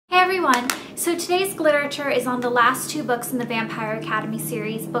everyone! So today's Glitterature is on the last two books in the Vampire Academy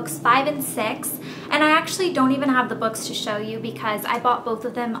series, books 5 and 6, and I actually don't even have the books to show you because I bought both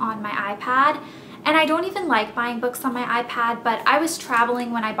of them on my iPad, and I don't even like buying books on my iPad, but I was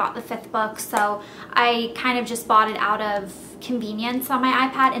traveling when I bought the 5th book, so I kind of just bought it out of convenience on my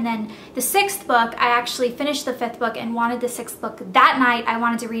iPad. And then the 6th book, I actually finished the 5th book and wanted the 6th book that night. I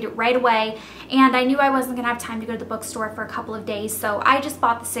wanted to read it right away, and I knew I wasn't gonna have time to go to the bookstore for a couple of days, so I just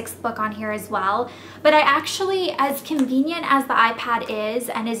bought the 6th book on here as well. But I actually, as convenient as the iPad is,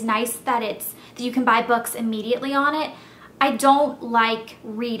 and as nice that you can buy books immediately on it, I don't like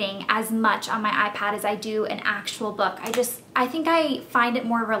reading as much on my iPad as I do an actual book. I think I find it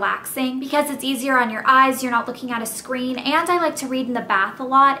more relaxing because it's easier on your eyes, you're not looking at a screen, and I like to read in the bath a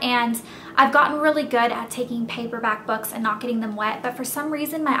lot, and I've gotten really good at taking paperback books and not getting them wet, but for some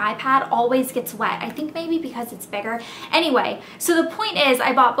reason my iPad always gets wet. I think maybe because it's bigger. Anyway, so the point is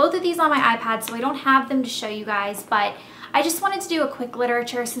I bought both of these on my iPad, so I don't have them to show you guys, but I just wanted to do a quick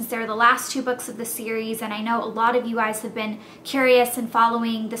literature since they're the last two books of the series, and I know a lot of you guys have been curious and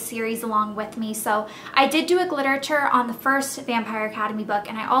following the series along with me. So I did do a literature on the first Vampire Academy book,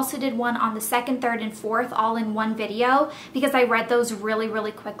 and I also did one on the 2nd, 3rd, and 4th all in one video because I read those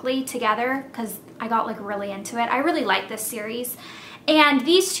really quickly together because I got like really into it. I really like this series. And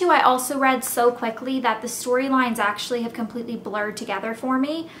these two I also read so quickly that the storylines actually have completely blurred together for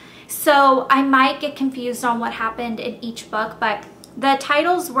me. So I might get confused on what happened in each book, but the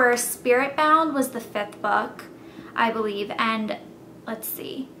titles were Spirit Bound was the 5th book, I believe, and let's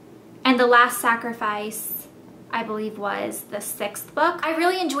see, and The Last Sacrifice, I believe, was the 6th book. I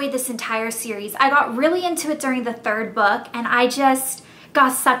really enjoyed this entire series. I got really into it during the 3rd book, and I just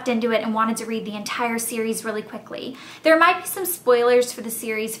got sucked into it and wanted to read the entire series really quickly. There might be some spoilers for the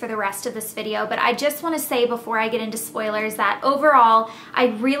series for the rest of this video, but I just want to say before I get into spoilers that overall, I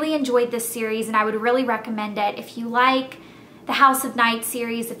really enjoyed this series and I would really recommend it. If you like the House of Night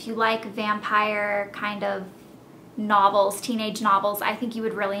series, if you like vampire kind of novels, teenage novels, I think you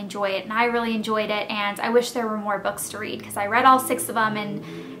would really enjoy it, and I really enjoyed it, and I wish there were more books to read because I read all 6 of them, and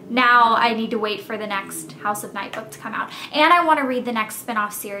now I need to wait for the next House of Night book to come out. And I want to read the next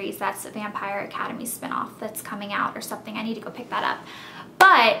spin-off series, that's a Vampire Academy spin-off that's coming out or something. I need to go pick that up.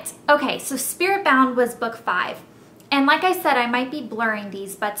 But, okay, so Spirit Bound was book 5. And like I said, I might be blurring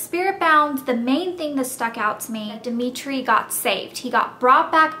these, but Spirit Bound, the main thing that stuck out to me, Dimitri got saved. He got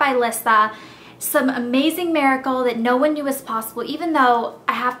brought back by Lissa. Some amazing miracle that no one knew was possible, even though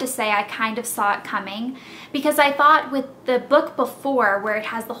I have to say I kind of saw it coming, because I thought with the book before where it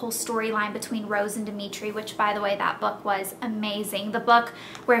has the whole storyline between Rose and Dimitri, which by the way, that book was amazing. The book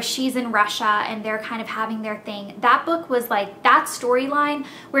where she's in Russia and they're kind of having their thing, that book was like that storyline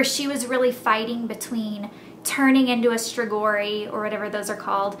where she was really fighting between turning into a Strigoi or whatever those are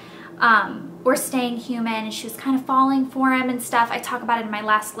called, or staying human, and she was kind of falling for him and stuff. I talk about it in my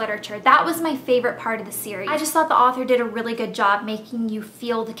last literature. That was my favorite part of the series. I just thought the author did a really good job making you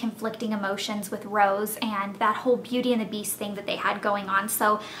feel the conflicting emotions with Rose and that whole Beauty and the Beast thing that they had going on.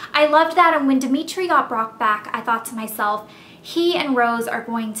 So I loved that, and when Dimitri got brought back, I thought to myself, he and Rose are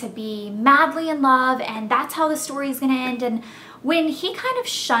going to be madly in love, and that's how the story is going to end. And when he kind of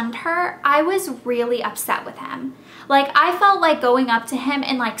shunned her, I was really upset with him. Like, I felt like going up to him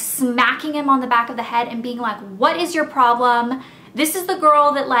and like smacking him on the back of the head and being like, what is your problem? This is the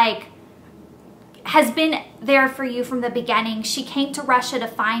girl that like has been there for you from the beginning. She came to Russia to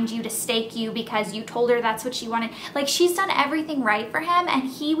find you, to stake you because you told her that's what she wanted. Like, she's done everything right for him, and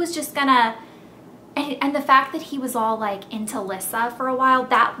he was just gonna, and the fact that he was all like into Lissa for a while,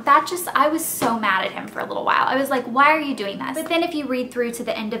 that just, I was so mad at him for a little while. I was like, why are you doing this? But then if you read through to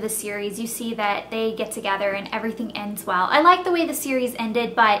the end of the series, you see that they get together and everything ends well. I like the way the series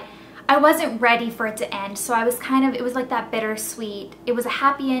ended, but I wasn't ready for it to end, so I was kind of, it was like that bittersweet. It was a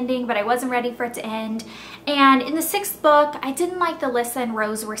happy ending, but I wasn't ready for it to end. And in the 6th book, I didn't like that Lissa and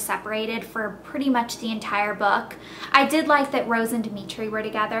Rose were separated for pretty much the entire book. I did like that Rose and Dimitri were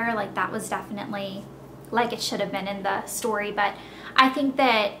together. Like, that was definitely like it should have been in the story, but I think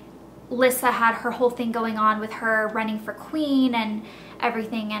that Lissa had her whole thing going on with her running for queen and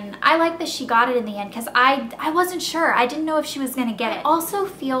everything, and I like that she got it in the end because I wasn't sure. I didn't know if she was gonna get it. I also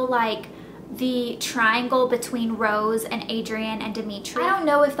feel like the triangle between Rose and Adrian and Dimitri, I don't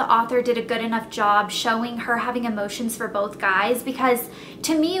know if the author did a good enough job showing her having emotions for both guys, because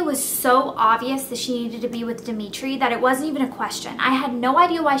to me it was so obvious that she needed to be with Dimitri that it wasn't even a question. I had no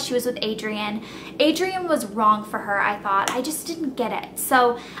idea why she was with Adrian. Adrian was wrong for her, I thought. I just didn't get it.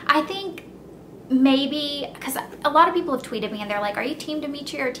 So I think maybe, because a lot of people have tweeted me and they're like, are you team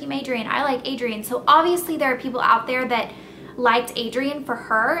Dimitri or team Adrian? I like Adrian. So obviously there are people out there that liked Adrian for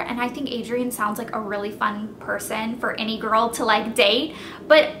her, and I think Adrian sounds like a really fun person for any girl to like date,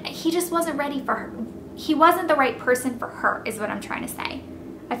 but he just wasn't ready for her. He wasn't the right person for her is what I'm trying to say.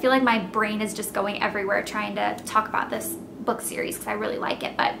 I feel like my brain is just going everywhere trying to talk about this book series because I really like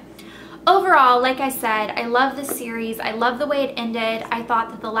it. But overall, like I said, I love this series. I love the way it ended. I thought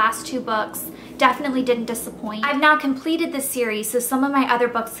that the last 2 books definitely didn't disappoint. I've now completed this series, so some of my other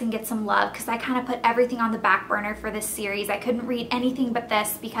books can get some love because I kind of put everything on the back burner for this series. I couldn't read anything but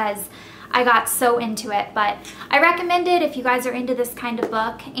this because I got so into it, but I recommend it if you guys are into this kind of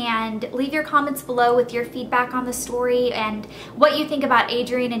book, and leave your comments below with your feedback on the story and what you think about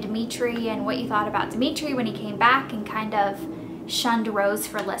Adrian and Dimitri and what you thought about Dimitri when he came back and kind of shunned Rose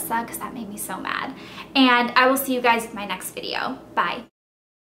for Lissa, because that made me so mad. And I will see you guys in my next video. Bye.